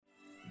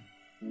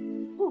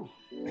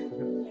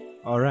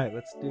All right,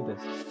 let's do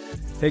this.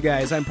 Hey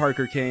guys, I'm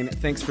Parker Kane.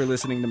 Thanks for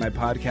listening to my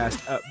podcast,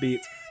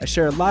 UPBEAT. I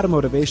share a lot of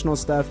motivational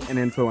stuff and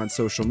info on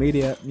social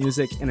media,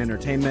 music, and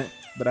entertainment,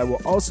 but I will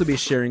also be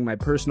sharing my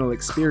personal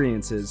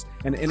experiences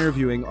and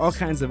interviewing all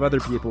kinds of other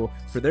people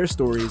for their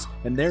stories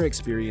and their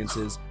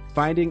experiences,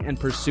 finding and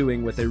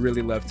pursuing what they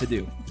really love to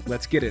do.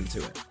 Let's get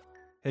into it.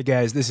 Hey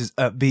guys, this is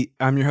UPBEAT.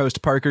 I'm your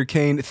host, Parker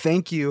Kane.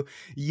 Thank you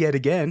yet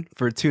again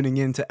for tuning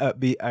in to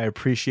UPBEAT. I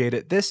appreciate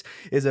it. This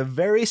is a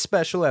very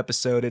special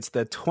episode. It's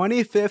the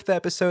 25th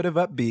episode of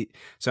UPBEAT,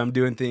 so I'm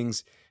doing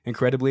things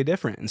incredibly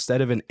different. Instead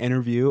of an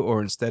interview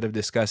or instead of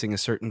discussing a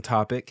certain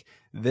topic,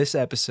 this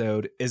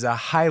episode is a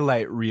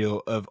highlight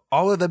reel of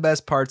all of the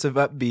best parts of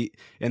UPBEAT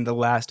in the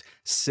last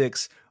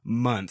 6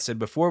 months. And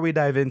before we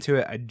dive into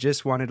it, I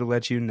just wanted to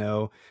let you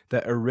know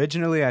that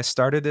originally I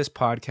started this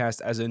podcast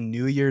as a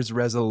New Year's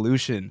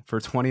resolution for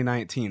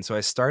 2019. So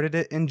I started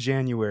it in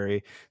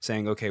January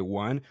saying, okay,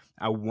 1,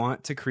 I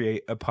want to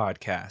create a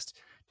podcast.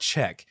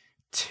 Check.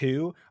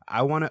 2,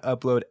 I want to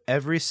upload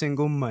every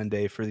single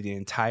Monday for the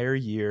entire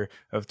year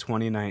of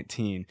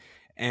 2019.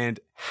 And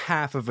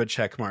half of a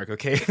check mark,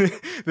 okay?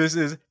 This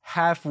is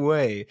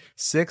halfway,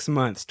 6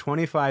 months,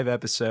 25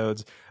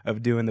 episodes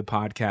of doing the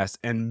podcast.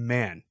 And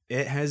man,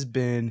 it has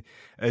been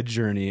a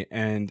journey.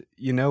 And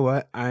you know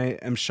what? I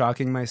am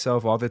shocking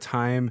myself all the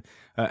time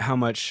how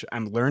much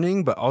I'm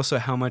learning, but also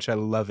how much I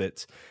love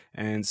it.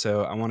 And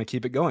so I want to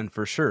keep it going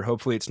for sure.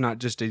 Hopefully it's not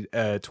just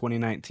a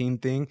 2019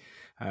 thing.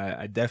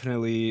 I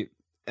definitely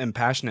am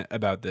passionate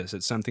about this.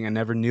 It's something I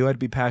never knew I'd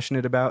be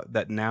passionate about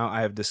that now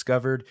I have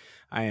discovered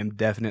I am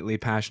definitely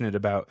passionate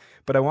about.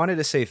 But I wanted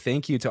to say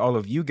thank you to all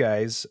of you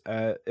guys.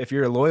 If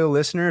you're a loyal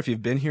listener, if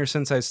you've been here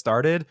since I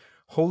started,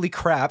 holy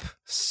crap,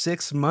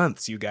 6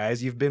 months, you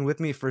guys. You've been with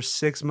me for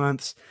 6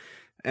 months.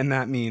 And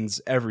that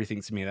means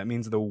everything to me. That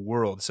means the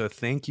world. So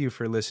thank you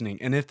for listening.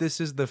 And if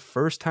this is the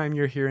first time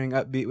you're hearing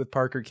UPBEAT with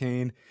Parker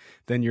Kane,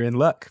 then you're in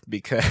luck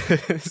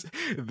because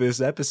this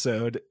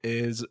episode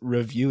is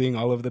reviewing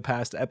all of the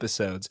past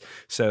episodes.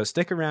 So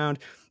stick around.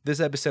 This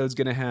episode's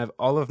going to have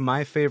all of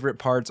my favorite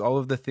parts, all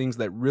of the things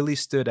that really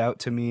stood out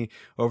to me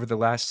over the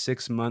last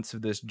 6 months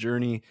of this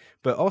journey.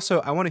 But also,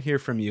 I want to hear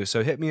from you.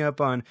 So hit me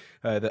up on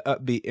the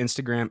UPBEAT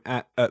Instagram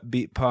at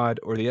UPBEATPod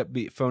or the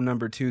UPBEAT phone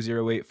number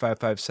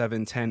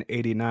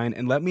 208-557-1089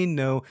 and let me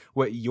know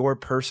what your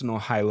personal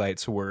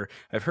highlights were.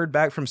 I've heard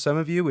back from some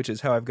of you, which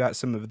is how I've got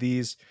some of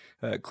these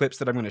clips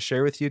that I'm going to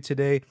share with you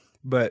today.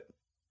 But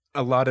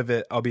a lot of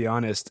it, I'll be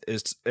honest,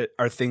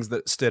 are things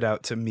that stood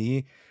out to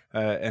me.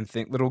 And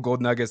think little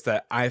gold nuggets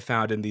that I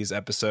found in these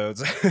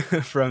episodes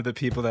from the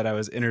people that I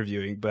was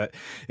interviewing. But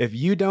if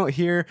you don't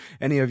hear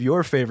any of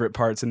your favorite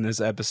parts in this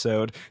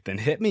episode, then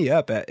hit me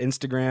up at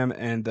Instagram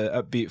and the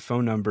UPBEAT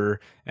phone number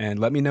and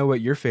let me know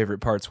what your favorite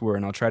parts were,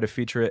 and I'll try to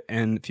feature it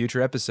in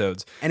future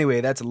episodes.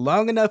 Anyway, that's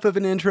long enough of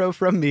an intro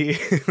from me.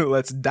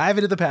 Let's dive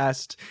into the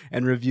past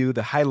and review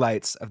the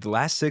highlights of the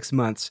last 6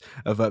 months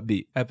of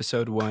UPBEAT.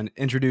 Episode 1,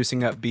 Introducing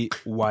UPBEAT,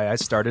 Why I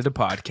Started a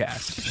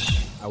Podcast.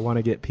 I want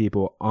to get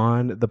people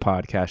on the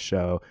podcast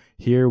show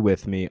here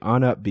with me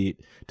on UPBEAT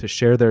to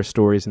share their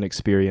stories and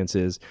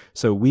experiences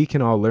so we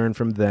can all learn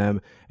from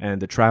them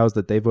and the trials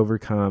that they've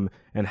overcome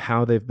and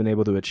how they've been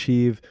able to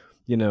achieve,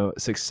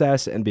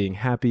 success and being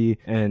happy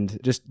and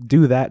just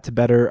do that to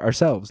better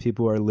ourselves.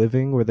 People are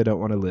living where they don't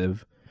want to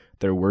live.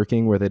 They're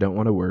working where they don't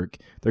want to work.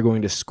 They're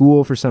going to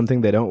school for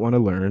something they don't want to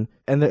learn.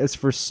 And it's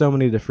for so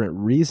many different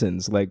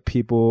reasons. Like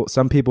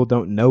some people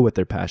don't know what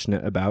they're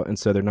passionate about, and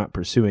so they're not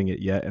pursuing it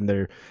yet. And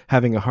they're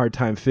having a hard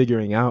time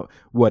figuring out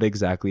what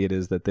exactly it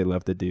is that they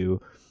love to do.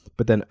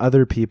 But then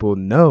other people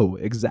know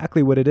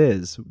exactly what it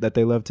is that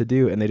they love to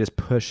do, and they just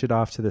push it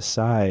off to the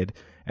side,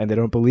 and they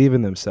don't believe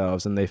in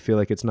themselves, and they feel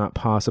like it's not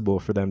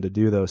possible for them to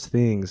do those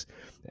things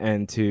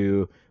and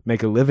to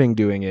make a living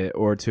doing it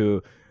or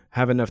to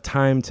have enough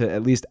time to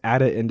at least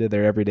add it into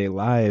their everyday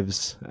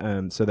lives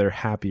so they're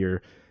happier.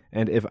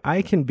 And if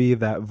I can be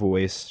that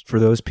voice for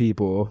those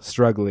people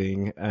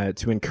struggling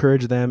to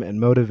encourage them and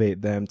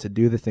motivate them to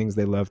do the things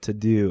they love to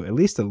do, at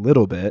least a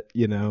little bit,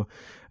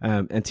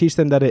 and teach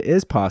them that it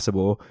is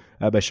possible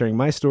by sharing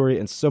my story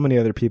and so many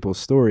other people's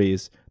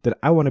stories, then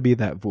I want to be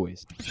that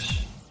voice.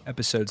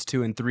 Episodes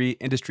 2 and 3,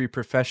 Industry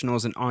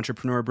Professionals and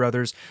Entrepreneur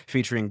Brothers,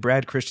 featuring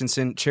Brad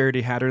Christensen,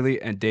 Charity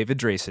Hatterley, and David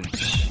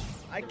Drayson.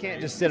 I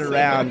can't just sit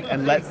around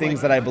and let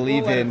things that I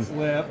believe in,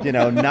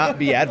 not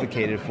be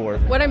advocated for.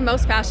 What I'm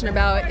most passionate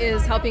about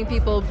is helping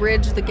people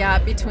bridge the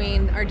gap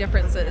between our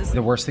differences.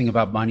 The worst thing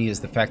about money is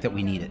the fact that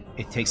we need it.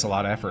 It takes a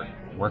lot of effort.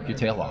 Work your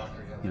tail off.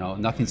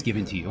 Nothing's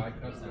given to you.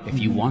 If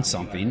you want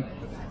something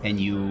and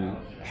you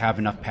have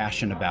enough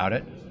passion about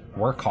it,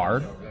 work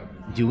hard,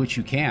 do what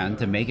you can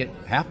to make it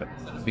happen,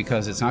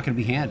 because it's not going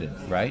to be handed,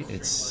 right?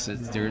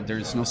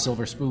 There's no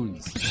silver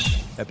spoons.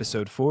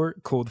 Episode 4,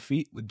 Cold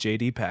Feet with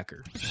JD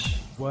Packer.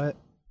 What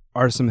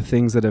are some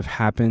things that have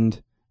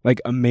happened, like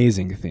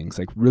amazing things,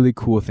 like really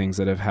cool things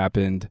that have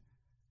happened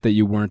that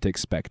you weren't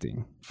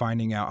expecting?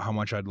 Finding out how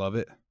much I'd love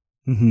it.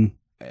 Mm-hmm.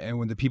 And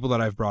with the people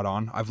that I've brought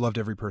on, I've loved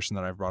every person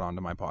that I've brought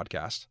onto my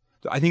podcast.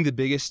 I think the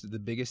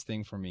biggest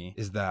thing for me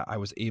is that I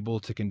was able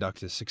to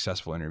conduct a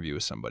successful interview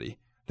with somebody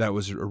that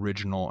was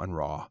original and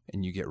raw,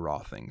 and you get raw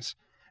things.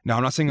 Now,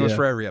 I'm not saying it was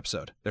for every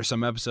episode. There's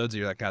some episodes that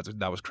you're like,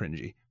 that was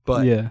cringy.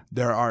 But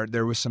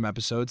there was some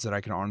episodes that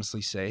I can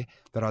honestly say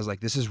that I was like,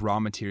 this is raw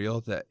material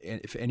that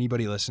if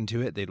anybody listened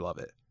to it, they'd love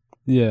it.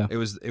 Yeah. It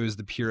was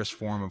the purest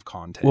form of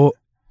content. Well,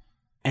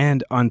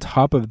 and on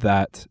top of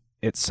that,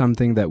 it's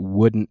something that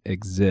wouldn't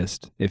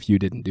exist if you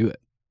didn't do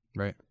it.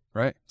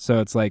 Right. So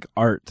it's like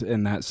art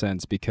in that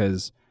sense,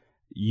 because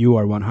you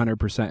are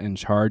 100% in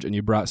charge, and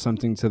you brought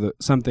something to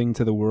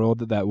the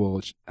world that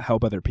will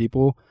help other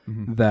people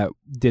that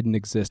didn't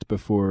exist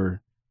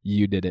before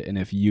you did it. And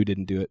if you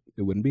didn't do it,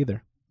 it wouldn't be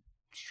there.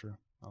 It's true.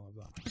 I love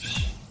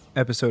that.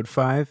 Episode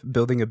 5,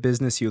 Building a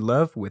Business You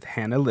Love with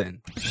Hannah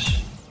Lynn.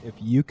 If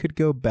you could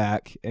go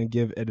back and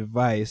give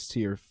advice to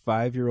your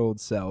 5-year-old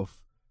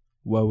self,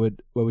 what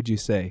would you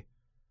say?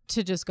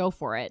 To just go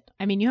for it.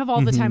 I mean, you have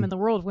all the time in the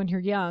world when you're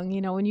young.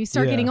 You know, when you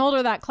start getting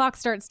older, that clock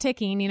starts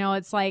ticking. You know,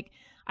 it's like,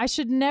 I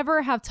should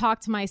never have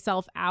talked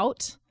myself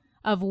out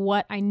of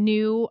what I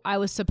knew I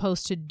was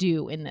supposed to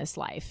do in this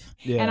life.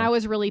 And I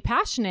was really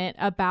passionate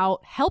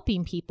about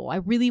helping people. I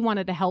really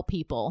wanted to help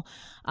people.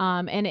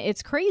 And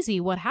it's crazy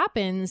what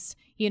happens,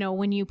 you know,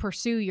 when you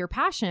pursue your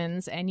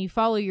passions and you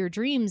follow your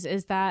dreams,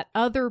 is that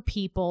other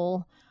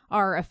people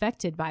are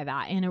affected by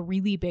that in a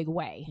really big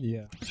way.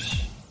 Yeah.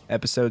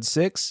 Episode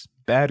 6,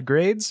 Bad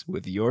Grades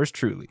with yours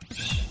truly.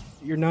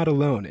 You're not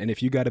alone. And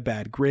if you got a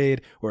bad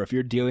grade, or if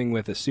you're dealing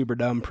with a super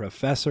dumb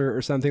professor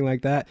or something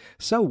like that,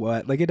 so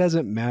what? Like, it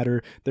doesn't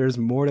matter. There's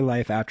more to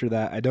life after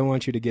that. I don't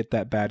want you to get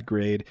that bad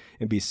grade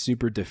and be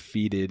super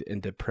defeated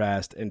and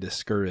depressed and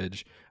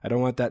discouraged. I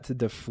don't want that to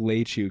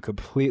deflate you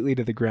completely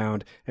to the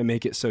ground and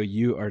make it so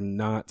you are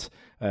not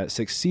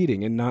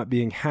succeeding and not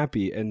being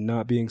happy and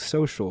not being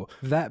social.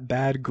 That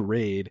bad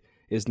grade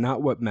is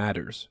not what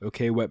matters,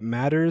 okay? What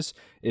matters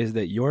is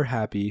that you're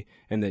happy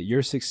and that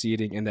you're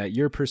succeeding and that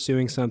you're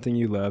pursuing something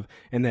you love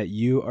and that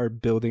you are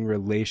building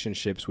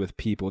relationships with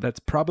people.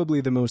 That's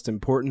probably the most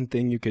important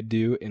thing you could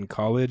do in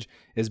college,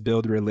 is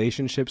build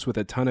relationships with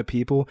a ton of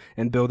people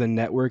and build a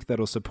network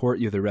that'll support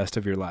you the rest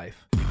of your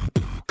life.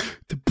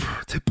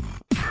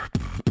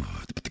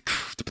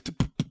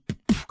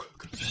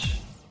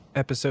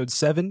 Episode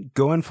 7,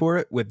 Going For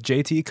It with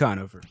JT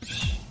Conover.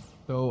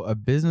 So a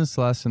business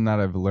lesson that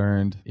I've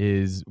learned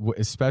is,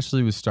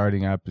 especially with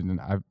starting up, and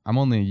I'm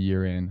only a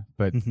year in,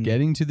 but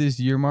getting to this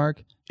year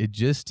mark, it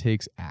just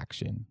takes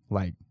action.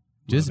 Like,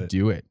 just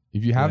do it.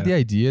 If you have the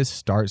idea,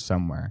 start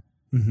somewhere.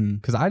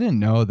 Because I didn't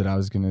know that I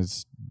was going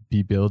to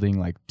be building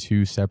like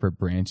 2 separate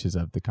branches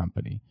of the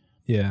company.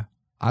 Yeah.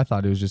 I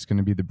thought it was just going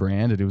to be the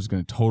brand and it was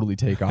going to totally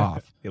take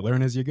off. You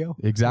learn as you go.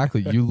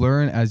 Exactly. You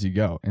learn as you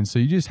go. And so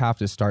you just have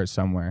to start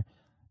somewhere.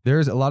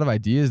 There's a lot of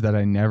ideas that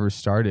I never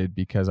started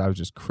because I was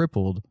just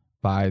crippled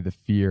by the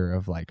fear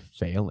of like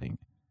failing.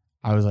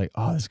 I was like,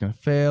 oh, this is going to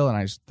fail. And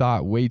I just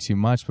thought way too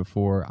much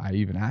before I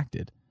even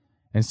acted.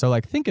 And so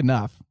like, think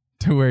enough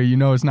to where, you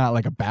know, it's not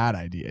like a bad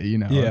idea, you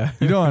know? Yeah.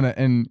 You don't want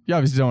to, and you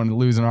obviously don't want to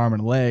lose an arm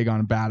and a leg on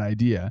a bad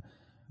idea,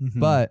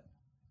 but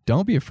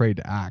don't be afraid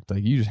to act.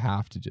 Like, you just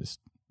have to just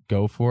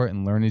go for it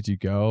and learn as you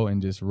go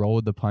and just roll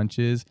with the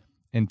punches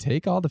and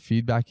take all the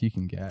feedback you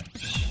can get.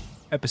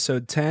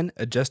 Episode 10,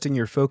 Adjusting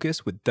Your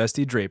Focus with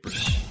Dusty Draper.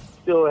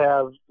 Still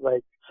have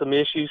like some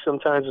issues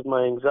sometimes with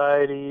my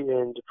anxiety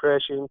and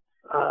depression.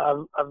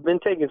 I've been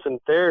taking some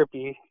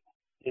therapy,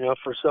 you know,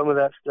 for some of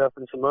that stuff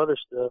and some other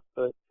stuff.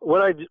 But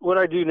what I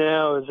do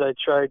now is I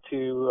try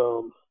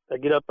to I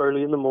get up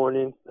early in the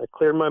morning. I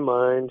clear my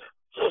mind.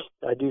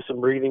 I do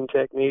some breathing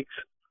techniques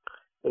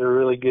that are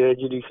really good.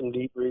 You do some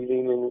deep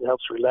breathing and it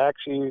helps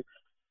relax you,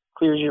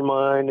 clears your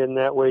mind, and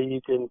that way you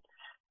can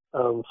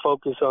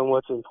focus on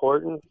what's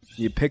important.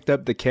 You picked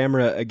up the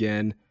camera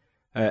again.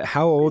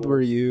 How old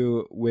were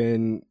you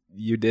when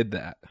you did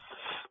that?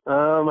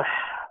 I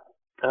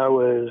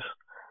was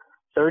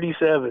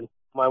 37.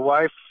 My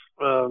wife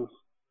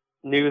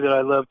knew that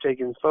I loved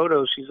taking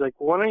photos. She's like,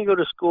 why don't you go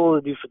to school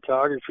to do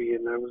photography?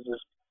 And I was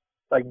just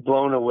like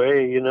blown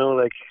away, you know,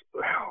 like,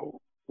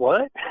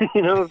 what?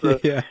 You know, so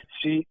yeah.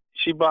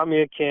 She bought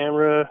me a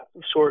camera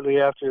shortly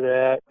after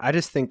that. I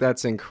just think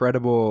that's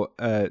incredible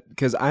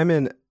because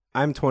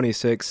I'm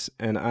 26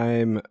 and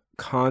I'm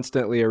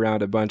constantly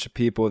around a bunch of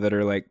people that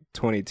are like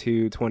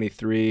 22,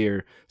 23,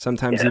 or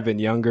sometimes even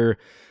younger.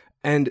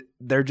 And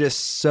they're just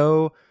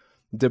so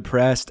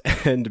depressed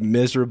and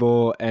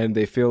miserable, and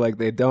they feel like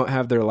they don't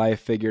have their life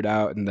figured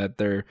out and that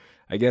they're,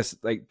 I guess,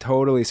 like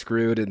totally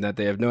screwed and that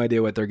they have no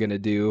idea what they're going to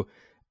do.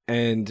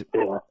 And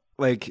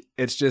like,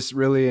 it's just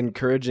really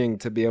encouraging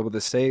to be able to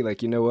say,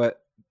 like, you know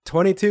what,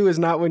 22 is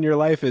not when your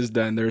life is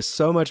done. There's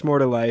so much more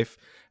to life.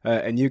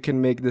 And you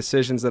can make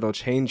decisions that'll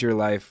change your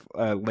life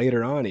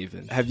later on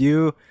even. Have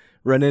you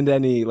run into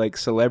any like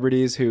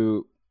celebrities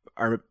who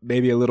are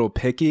maybe a little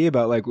picky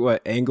about like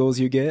what angles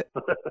you get?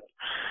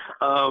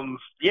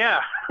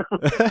 Yeah.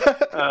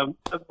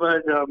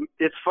 But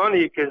it's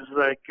funny because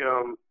like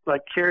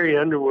Carrie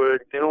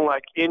Underwood, they don't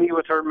like any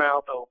with her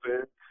mouth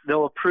open.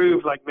 they'll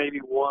approve like maybe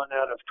 1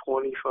 out of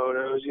 20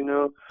 photos, you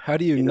know. How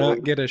do you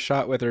not get a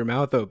shot with her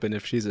mouth open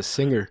if she's a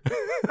singer?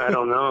 I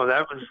don't know.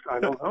 I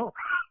don't know.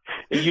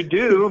 You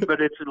do,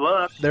 but it's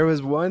luck. There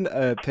was one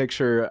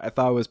picture I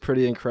thought was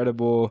pretty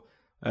incredible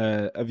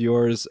of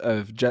yours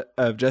of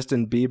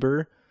Justin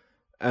Bieber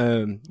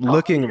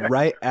looking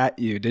right at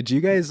you. Did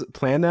you guys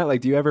plan that?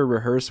 Like, do you ever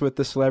rehearse with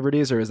the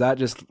celebrities, or is that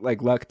just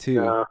like luck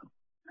too?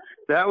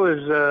 That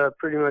was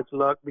pretty much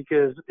luck,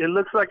 because it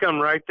looks like I'm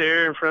right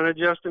there in front of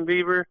Justin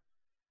Bieber,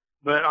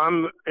 but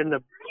I'm in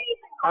the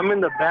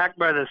back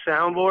by the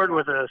soundboard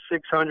with a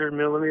 600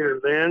 millimeter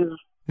lens.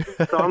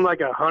 So I'm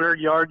like 100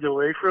 yards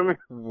away from him.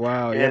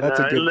 Wow, yeah, that's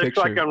a good picture. It looks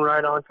like I'm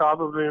right on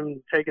top of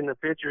him taking the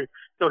picture.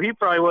 So he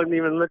probably wasn't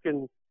even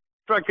looking,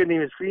 probably couldn't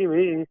even see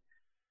me.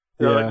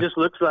 So it just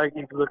looks like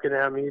he's looking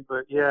at me,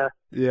 but yeah.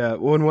 Yeah,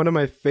 well, and one of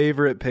my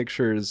favorite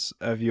pictures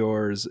of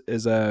yours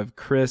is of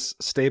Chris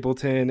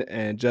Stapleton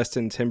and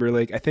Justin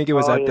Timberlake. I think it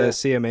was at the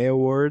CMA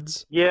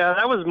Awards. Yeah,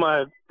 that was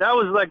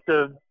like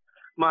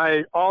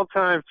my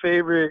all-time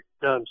favorite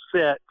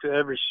set to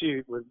ever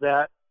shoot, was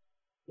that.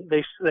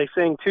 They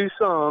sang 2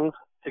 songs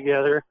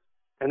together,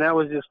 and that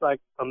was just like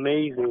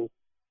amazing.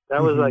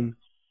 That was like,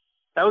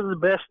 that was the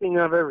best thing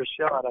I've ever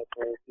shot, I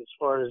think, as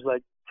far as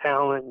like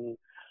talent and,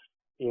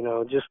 you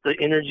know, just the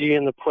energy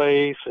in the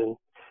place, and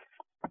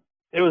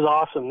it was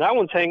awesome. That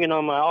one's hanging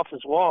on my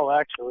office wall,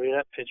 actually,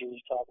 that picture you're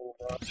talking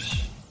about.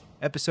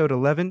 Episode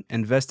 11,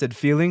 Invested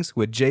Feelings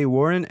with Jay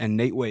Warren and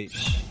Nate Waite.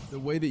 The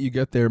way that you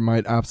get there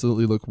might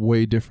absolutely look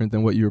way different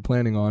than what you were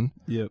planning on.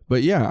 Yep.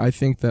 But yeah, I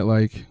think that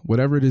like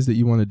whatever it is that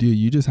you want to do,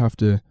 you just have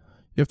to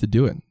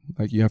do it.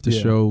 Like you have to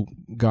show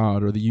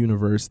God or the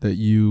universe that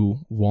you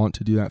want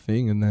to do that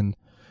thing, and then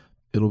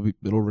it'll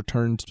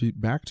return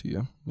back to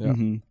you. Yeah.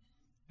 Mm-hmm.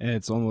 And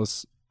it's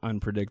almost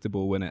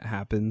unpredictable when it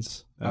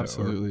happens.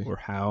 Absolutely. Or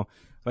how.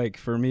 Like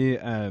for me,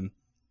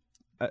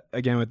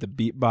 again with the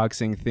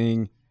beatboxing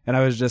thing, and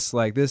I was just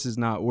like, this is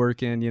not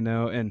working, you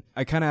know? And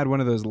I kind of had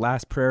one of those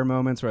last prayer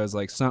moments where I was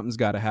like, something's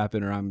got to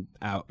happen or I'm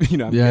out. You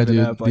know, I'm giving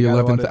up. Like, the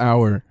 11th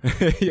hour.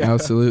 Yeah.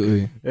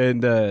 Absolutely.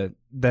 And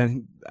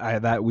then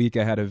that week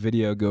I had a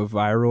video go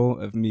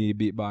viral of me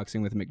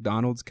beatboxing with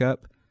McDonald's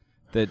cup.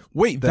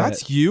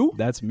 That's you?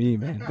 That's me,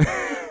 man.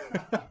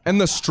 And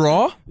the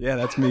straw? Yeah,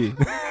 that's me.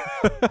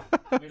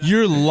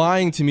 You're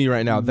lying to me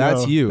right now.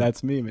 That's you.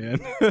 That's me, man.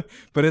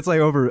 But it's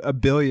like over 1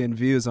 billion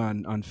views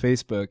on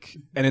Facebook,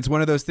 and it's one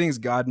of those things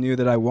God knew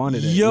that I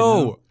wanted it. Yo,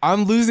 you know?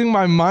 I'm losing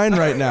my mind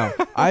right now.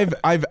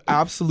 I've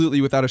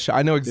absolutely, without a shot,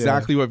 I know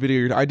exactly what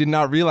video you're. I did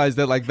not realize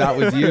that like that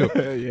was you.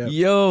 Yeah.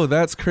 Yo,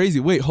 that's crazy.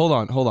 Wait, hold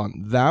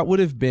on. That would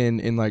have been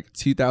in like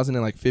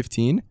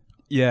 2015.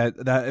 Yeah,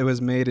 that it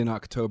was made in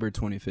October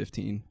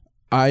 2015.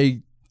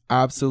 I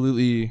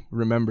absolutely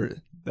remember it.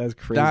 That's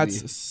crazy.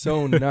 That's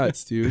so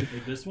nuts, dude.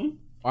 Like this one?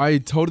 I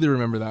totally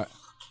remember that.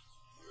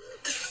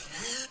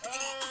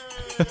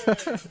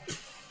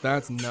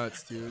 That's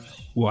nuts, dude.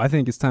 Well, I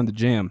think it's time to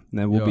jam.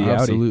 Then we'll be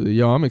out. Absolutely.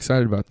 Yo, I'm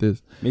excited about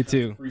this. Me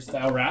too.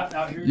 Freestyle rap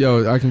out here?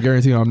 Yo, I can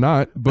guarantee I'm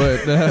not,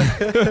 but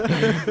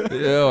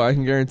yo, I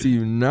can guarantee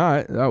you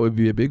not. That would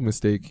be a big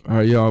mistake. All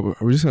right, yo,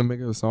 are we just gonna make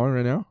up a song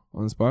right now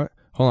on the spot?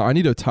 Hold on, I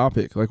need a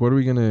topic. Like, what are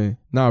we gonna?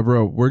 Nah,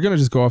 bro, we're gonna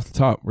just go off the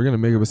top. We're gonna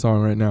make up a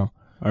song right now.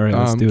 All right,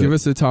 let's do it. Give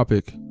us a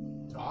topic.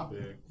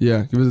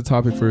 Yeah, give us a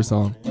topic for a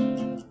song.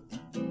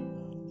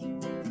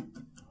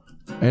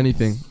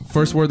 Anything.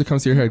 First word that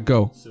comes to your head,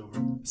 go.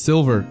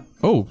 Silver.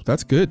 Oh,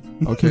 that's good.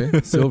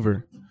 Okay,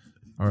 silver.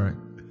 All right.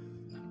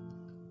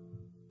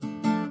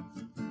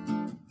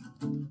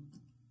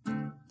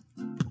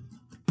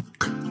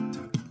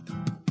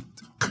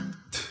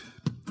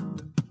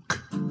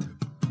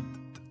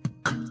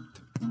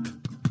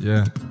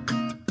 Yeah.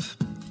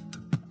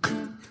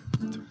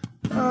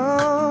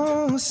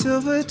 Oh,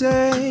 silver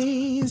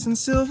days and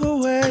silver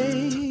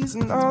ways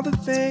and all the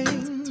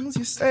things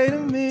you say to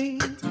me.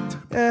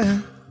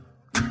 Yeah.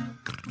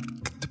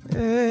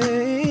 Yeah.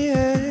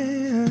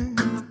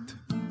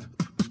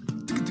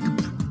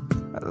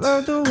 I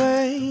love the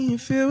way you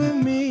feel with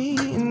me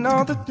and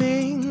all the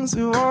things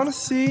we want to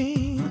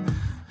see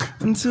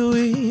until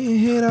we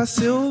hit our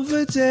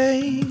silver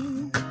days.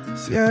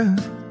 Yeah.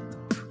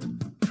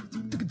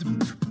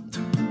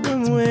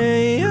 When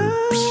we're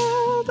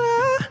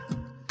older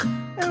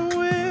and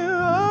we're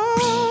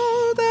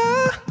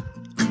older,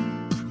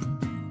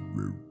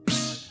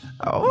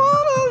 I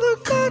wanna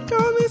look back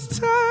on this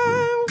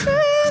time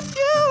with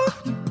you.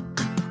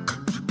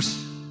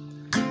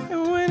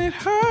 And when it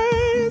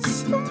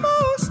hurts the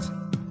most,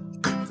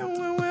 and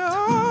when we're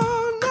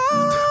all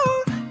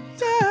alone,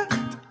 yeah.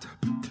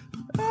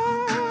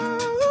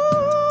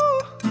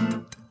 Oh,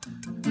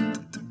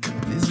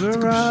 these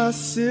were our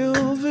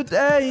silver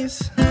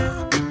days.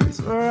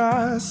 These were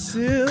our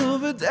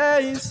silver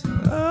days.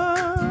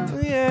 Oh,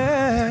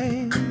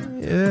 yeah,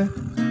 yeah.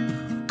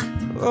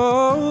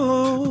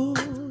 Oh,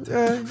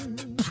 yeah.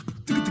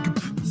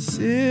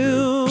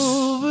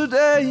 Silver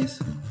days.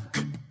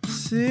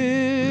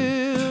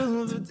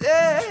 Silver days.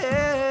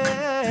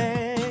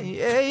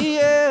 Yeah,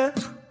 yeah.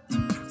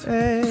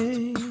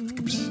 Hey.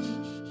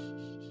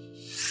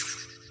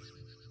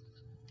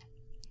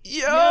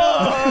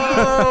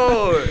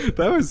 Yo,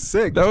 That was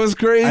sick. that was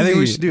crazy. I think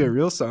we should do a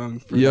real song.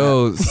 For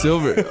Yo,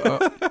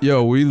 Silver.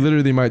 Yo, we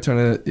literally might turn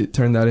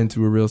that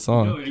into a real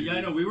song. Yeah,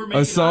 I know. We were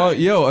A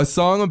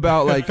song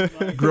about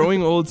like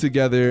growing old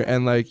together,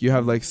 and like you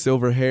have like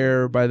silver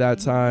hair by that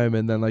time,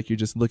 and then like you're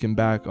just looking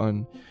back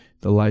on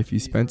the life you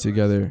spent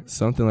together.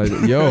 Something like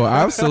that. Yo,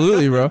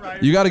 absolutely, bro.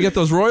 You got to get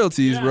those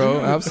royalties,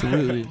 bro.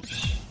 Absolutely.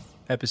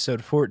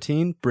 Episode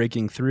 14,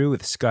 Breaking Through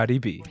with Scotty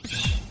B.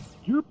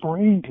 Your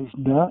brain does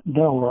not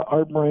know, or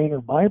our brain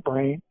or my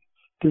brain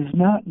does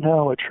not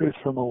know a truth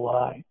from a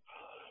lie.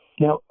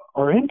 Now,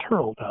 our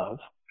internal does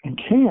and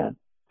can,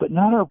 but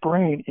not our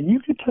brain. And you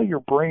can tell your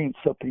brain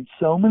something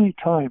so many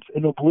times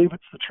and it'll believe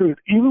it's the truth,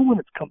 even when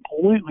it's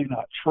completely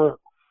not true.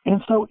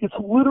 And so it's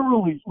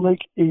literally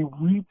like a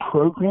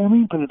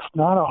reprogramming, but it's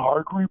not a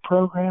hard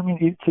reprogramming.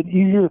 It's an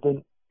easier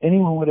than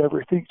anyone would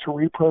ever think to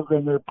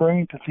reprogram their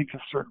brain to think a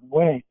certain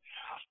way.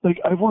 Like,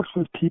 I've worked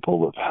with people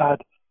who have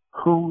had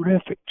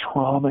horrific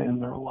trauma in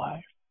their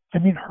life. I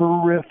mean,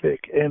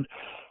 horrific. And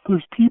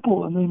there's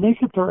people, and they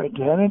make it their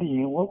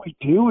identity. And what we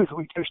do is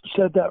we just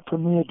shed that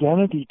from the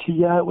identity to,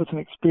 yeah, it was an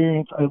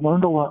experience. I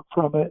learned a lot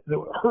from it. It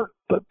hurt.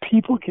 But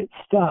people get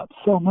stopped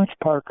so much,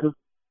 Parker,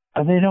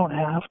 and they don't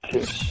have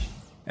to.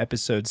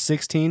 Episode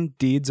 16,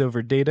 Deeds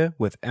Over Data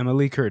with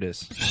Emily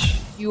Curtis.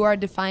 You are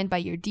defined by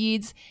your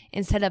deeds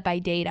instead of by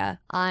data.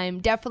 I'm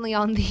definitely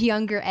on the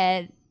younger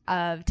end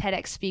of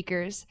TEDx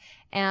speakers,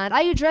 and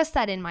I address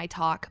that in my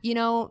talk. You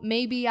know,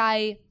 maybe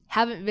I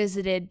haven't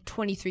visited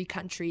 23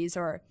 countries,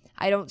 or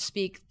I don't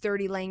speak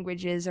 30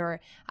 languages, or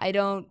I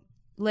don't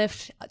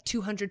lift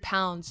 200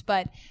 pounds,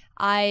 but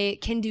I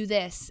can do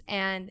this,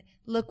 and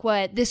look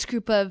what this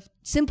group of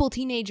simple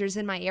teenagers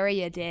in my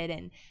area did.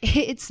 And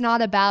it's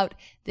not about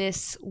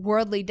this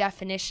worldly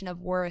definition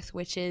of worth,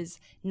 which is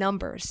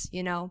numbers,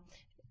 you know,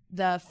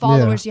 the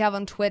followers you have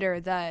on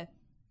Twitter,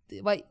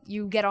 what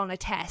you get on a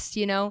test,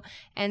 you know?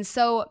 And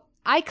so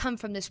I come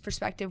from this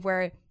perspective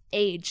where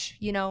age,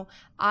 you know,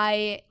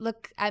 I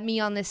look at me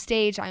on this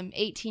stage, I'm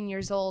 18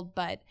 years old,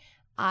 but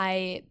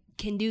I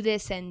can do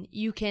this and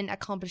you can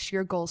accomplish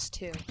your goals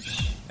too.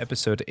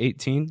 Episode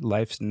 18,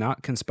 Life's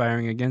Not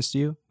Conspiring Against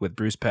You with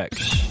Bruce Peck.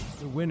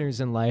 The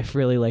winners in life,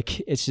 really, like,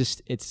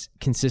 it's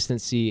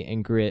consistency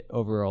and grit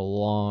over a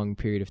long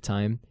period of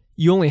time.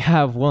 You only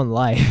have one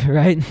life,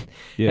 right?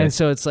 Yeah. And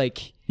so it's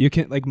like, you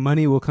can, like,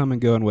 money will come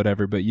and go and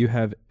whatever, but you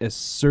have a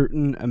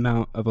certain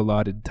amount of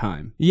allotted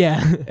time.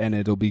 Yeah. And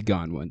it'll be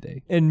gone one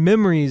day. And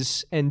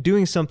memories and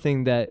doing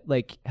something that,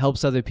 like,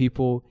 helps other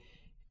people,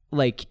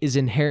 like, is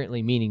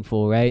inherently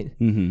meaningful, right?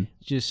 Mm-hmm.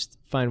 Just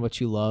find what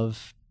you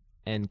love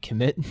and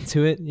commit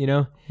to it, you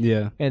know?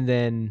 Yeah. And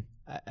then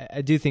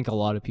I do think a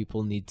lot of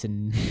people need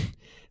to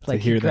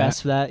like hear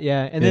grasp that.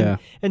 Yeah. And then,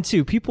 and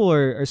two, people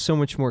are so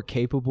much more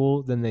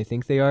capable than they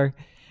think they are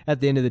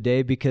at the end of the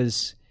day,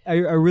 because I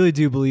really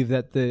do believe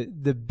that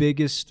the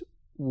biggest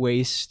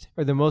waste,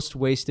 or the most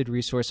wasted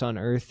resource on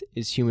earth,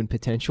 is human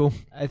potential.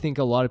 I think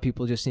a lot of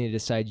people just need to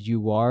decide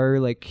you are,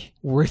 like,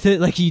 worth it.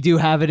 Like, you do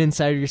have it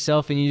inside of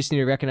yourself, and you just need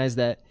to recognize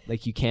that,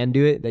 like, you can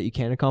do it, that you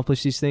can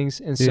accomplish these things.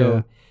 And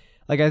so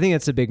like, I think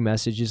that's a big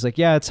message, is like,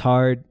 yeah, it's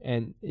hard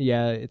and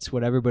yeah, it's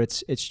whatever,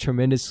 but it's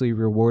tremendously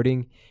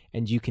rewarding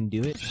and you can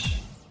do it.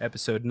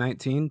 Episode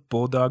 19,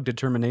 Bulldog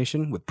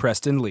Determination with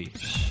Preston Lee.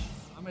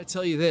 I'm going to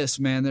tell you this,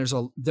 man, there's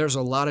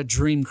a lot of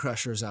dream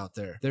crushers out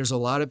there. There's a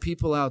lot of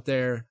people out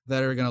there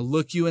that are going to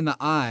look you in the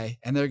eye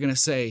and they're going to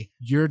say,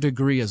 your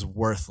degree is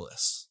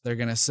worthless. They're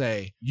going to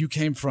say, you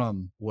came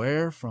from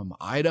where? From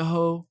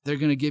Idaho? They're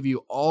going to give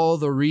you all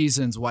the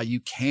reasons why you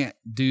can't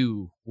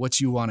do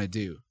what you want to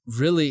do.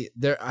 Really,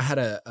 I had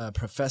a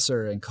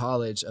professor in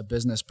college, a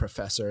business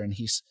professor, and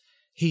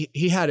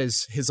he had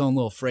his own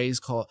little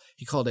phrase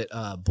he called it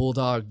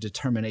bulldog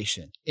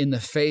determination. In the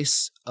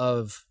face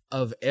of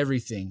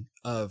everything,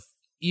 of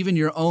even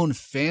your own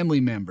family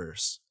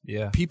members,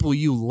 people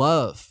you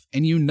love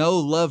and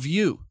love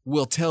you,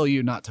 will tell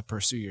you not to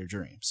pursue your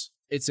dreams.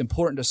 It's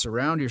important to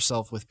surround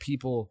yourself with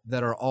people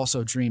that are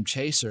also dream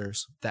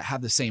chasers, that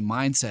have the same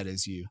mindset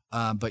as you.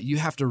 But you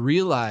have to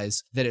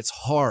realize that it's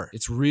hard.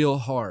 It's real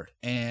hard.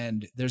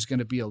 And there's going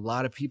to be a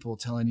lot of people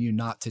telling you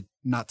not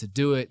to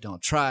do it.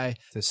 Don't try.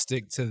 To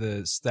stick to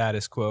the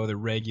status quo, the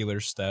regular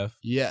stuff.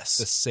 Yes.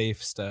 The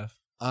safe stuff.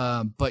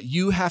 But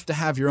you have to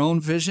have your own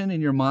vision in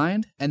your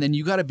mind. And then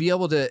you got to be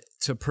able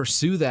to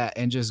pursue that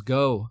and just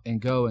go and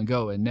go and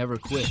go and never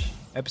quit.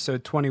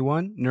 Episode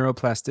 21,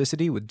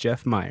 Neuroplasticity with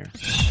Jeff Meyer.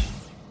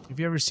 Have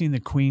you ever seen the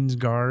Queen's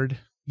Guard?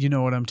 You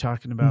know what I'm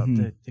talking about,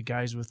 the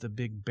guys with the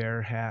big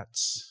bear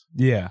hats.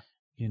 Yeah.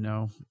 You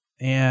know,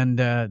 and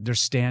they're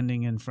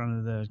standing in front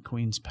of the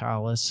Queen's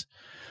Palace.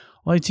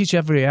 Well, I teach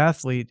every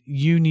athlete,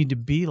 you need to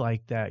be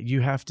like that. You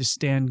have to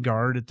stand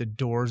guard at the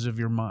doors of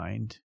your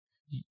mind.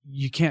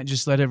 You can't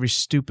just let every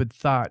stupid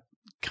thought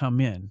come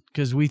in,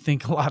 because we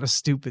think a lot of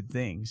stupid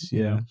things.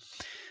 You know?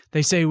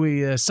 They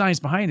say science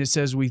behind it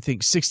says we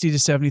think 60 to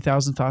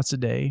 70,000 thoughts a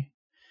day.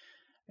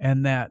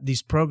 And that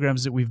these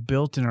programs that we've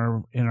built in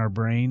our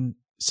brain,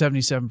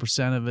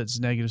 77% of it's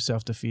negative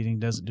self-defeating,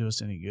 doesn't do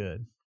us any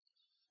good.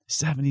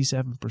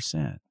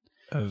 77%.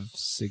 of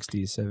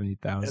 60,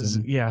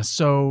 70,000. Yeah.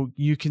 So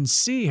you can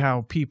see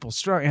how people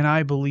struggle. And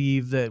I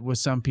believe that with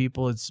some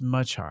people, it's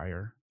much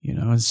higher,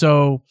 and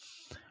so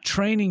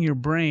training your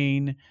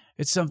brain,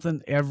 it's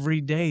something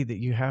every day that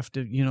you have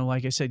to,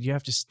 like I said, you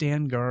have to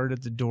stand guard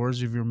at the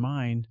doors of your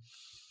mind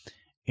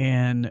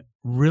and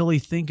really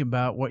think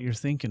about what you're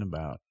thinking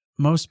about.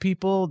 Most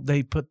people,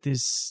 they put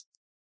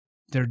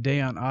their day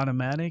on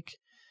automatic,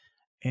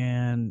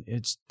 and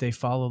they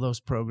follow those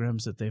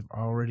programs that they've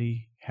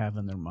already have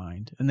in their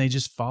mind, and they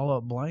just follow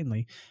it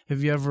blindly.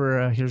 Have you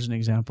ever, here's an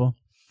example.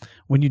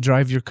 When you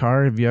drive your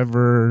car, have you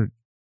ever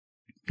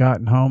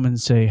gotten home and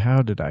say,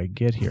 how did I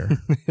get here?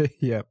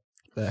 Yep,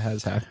 that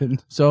has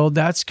happened. So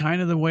that's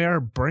kind of the way our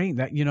brain,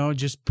 that,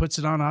 just puts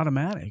it on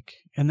automatic.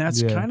 And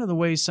that's kind of the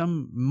way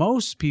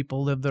most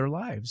people live their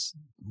lives.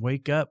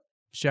 Wake up,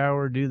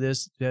 shower, do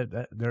this,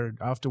 they're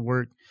off to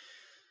work.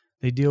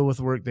 They deal with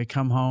work. They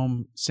come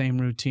home, same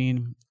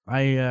routine.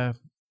 I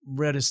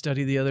read a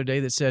study the other day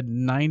that said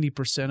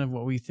 90% of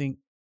what we think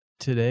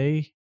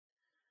today,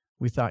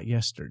 we thought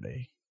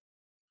yesterday.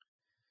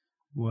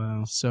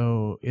 Wow.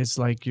 So it's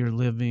like you're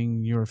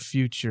living your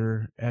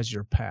future as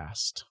your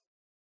past.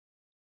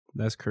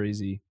 That's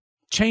crazy.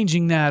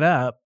 Changing that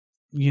up,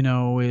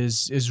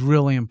 is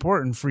really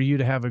important for you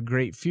to have a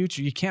great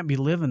future. You can't be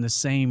living the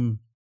same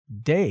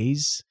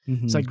days.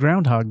 Mm-hmm. It's like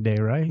Groundhog Day,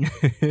 right?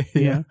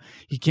 Yeah.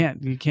 You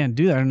can't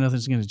do that or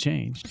nothing's going to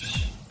change.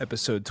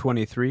 Episode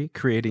 23,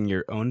 Creating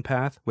Your Own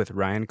Path with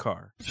Ryan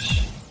Carr.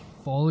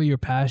 Follow your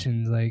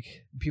passions.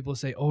 Like, people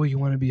say, oh, you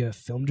want to be a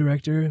film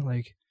director?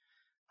 Like,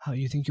 how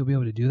you think you'll be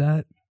able to do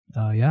that?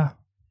 Yeah,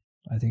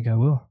 I think I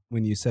will.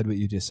 When you said what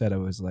you just said, I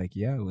was like,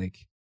 yeah,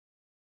 like,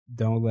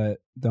 don't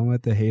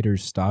let the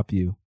haters stop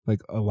you.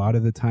 Like, a lot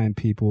of the time,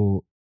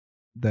 people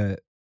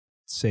that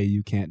say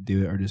you can't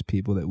do it are just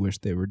people that wish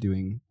they were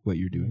doing what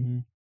you're doing.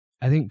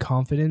 Mm-hmm. I think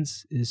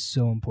confidence is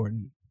so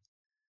important.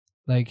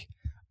 Like,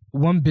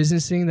 one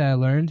business thing that I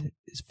learned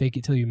is fake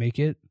it till you make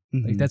it.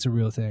 Mm-hmm. Like, that's a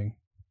real thing.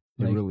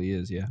 It like, really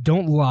is, yeah.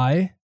 Don't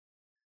lie,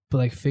 but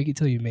like fake it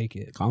till you make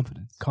it.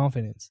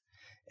 Confidence.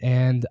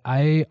 And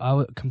I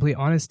complete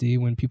honesty,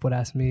 when people would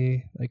ask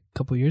me like a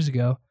couple of years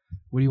ago,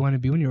 what do you want to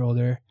be when you're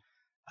older?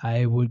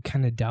 I would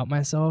kind of doubt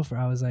myself, or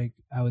I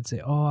would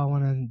say, oh, I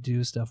want to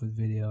do stuff with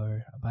video,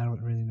 or I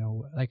don't really know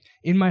what. Like,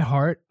 in my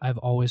heart, I've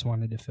always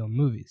wanted to film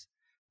movies,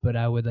 but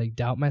I would like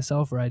doubt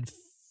myself, or I'd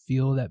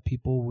feel that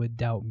people would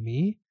doubt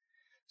me.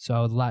 So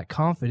I would lack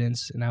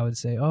confidence, and I would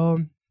say,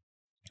 oh,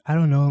 I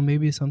don't know,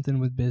 maybe something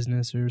with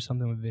business or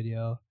something with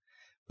video.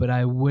 But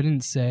I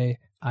wouldn't say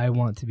I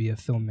want to be a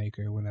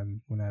filmmaker when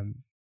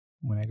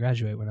I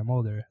graduate, when I'm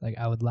older. Like,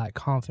 I would lack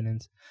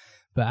confidence.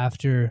 But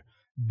after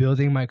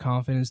building my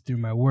confidence through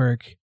my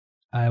work,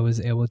 I was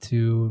able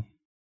to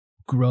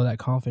grow that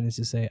confidence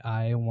to say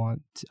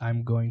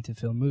I'm going to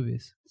film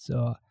movies.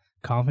 So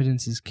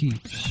confidence is key.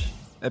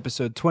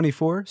 Episode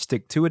 24,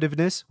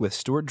 Stick-to-itiveness with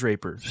Stuart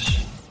Draper.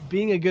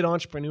 Being a good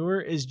entrepreneur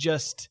is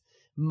just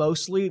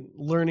mostly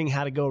learning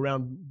how to go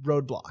around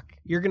roadblock.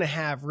 You're going to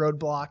have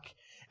roadblock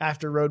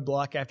after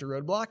roadblock after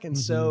roadblock. And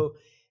so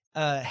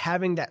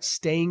having that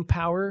staying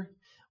power,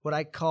 what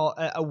I call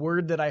a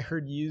word that I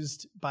heard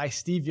used by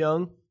Steve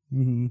Young,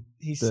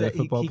 he said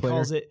he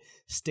calls it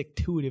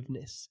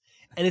stick-to-itiveness.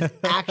 And it's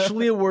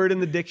actually a word in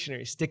the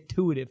dictionary,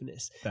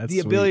 stick-to-itiveness. The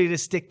ability to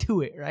stick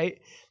to it, right?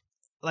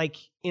 Like,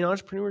 in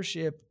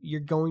entrepreneurship, you're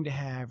going to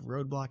have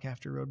roadblock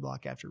after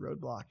roadblock after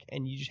roadblock,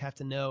 and you just have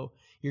to know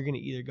you're going to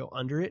either go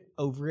under it,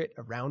 over it,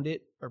 around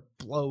it, or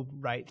blow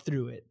right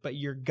through it. But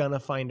you're going to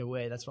find a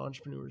way. That's what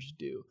entrepreneurs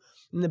do.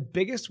 And the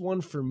biggest one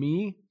for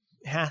me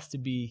has to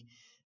be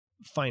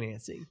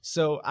financing.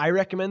 So I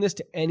recommend this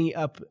to any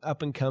up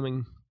and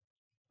coming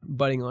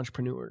budding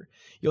entrepreneur.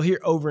 You'll hear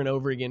over and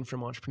over again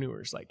from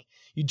entrepreneurs, like,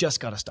 you just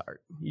got to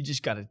start. You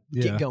just got to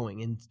get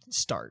going and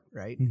start,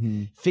 right?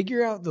 Mm-hmm.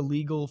 Figure out the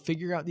legal,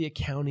 figure out the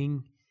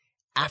accounting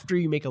after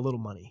you make a little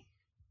money,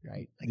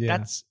 right? Like,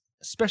 that's,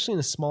 especially in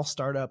a small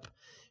startup,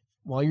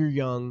 while you're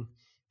young,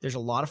 there's a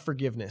lot of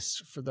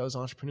forgiveness for those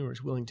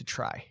entrepreneurs willing to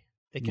try.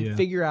 They can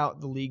figure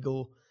out the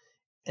legal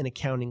and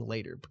accounting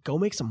later, but go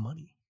make some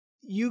money.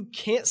 You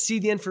can't see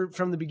the end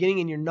from the beginning,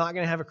 and you're not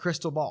going to have a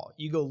crystal ball.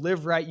 You go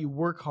live right, you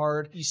work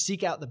hard, you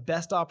seek out the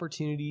best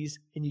opportunities,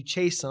 and you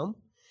chase them.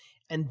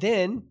 And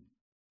then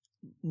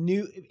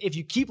if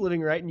you keep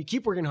living right and you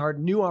keep working hard,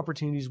 new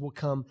opportunities will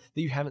come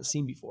that you haven't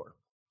seen before.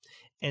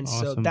 And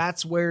so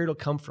that's where it'll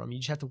come from. You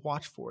just have to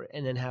watch for it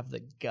and then have the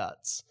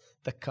guts,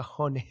 the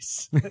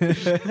cojones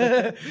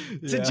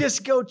to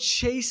just go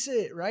chase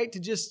it, right? To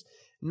just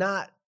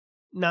not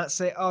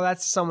say, oh,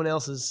 that's someone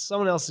else is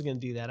going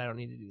to do that. I don't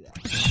need to do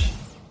that.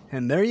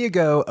 And there you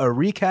go, a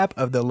recap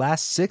of the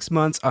last 6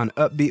 months on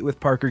Upbeat with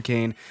Parker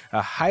Kane,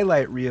 a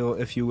highlight reel,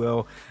 if you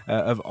will,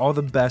 of all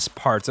the best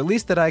parts, at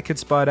least that I could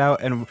spot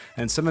out. And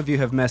some of you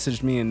have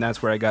messaged me, and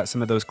that's where I got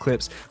some of those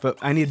clips. But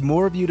I need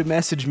more of you to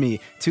message me.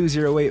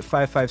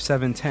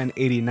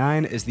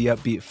 208-557-1089 is the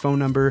Upbeat phone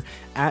number.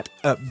 At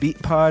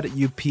UpbeatPod,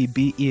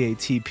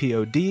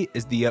 UPBEAT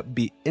is the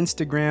Upbeat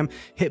Instagram.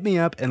 Hit me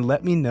up and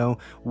let me know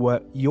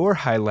what your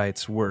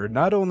highlights were,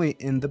 not only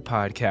in the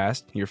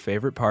podcast, your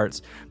favorite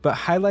parts, but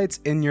highlights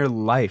in your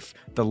life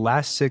the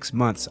last 6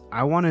 months.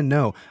 I want to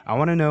know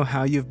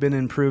how you've been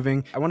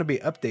improving. I want to be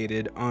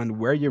updated on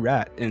where you're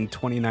at in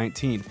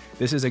 2019.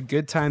 This is a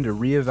good time to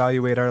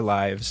reevaluate our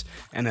lives,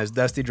 and as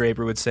Dusty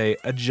Draper would say,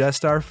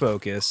 adjust our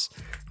focus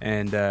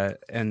and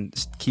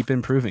keep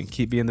improving,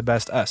 keep being the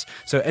best us.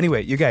 So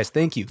anyway, you guys,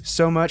 thank you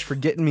so much for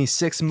getting me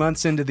 6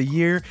 months into the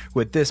year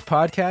with this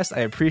podcast.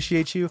 I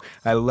appreciate you.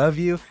 I love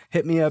you.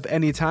 Hit me up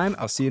anytime.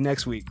 I'll see you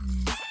next week.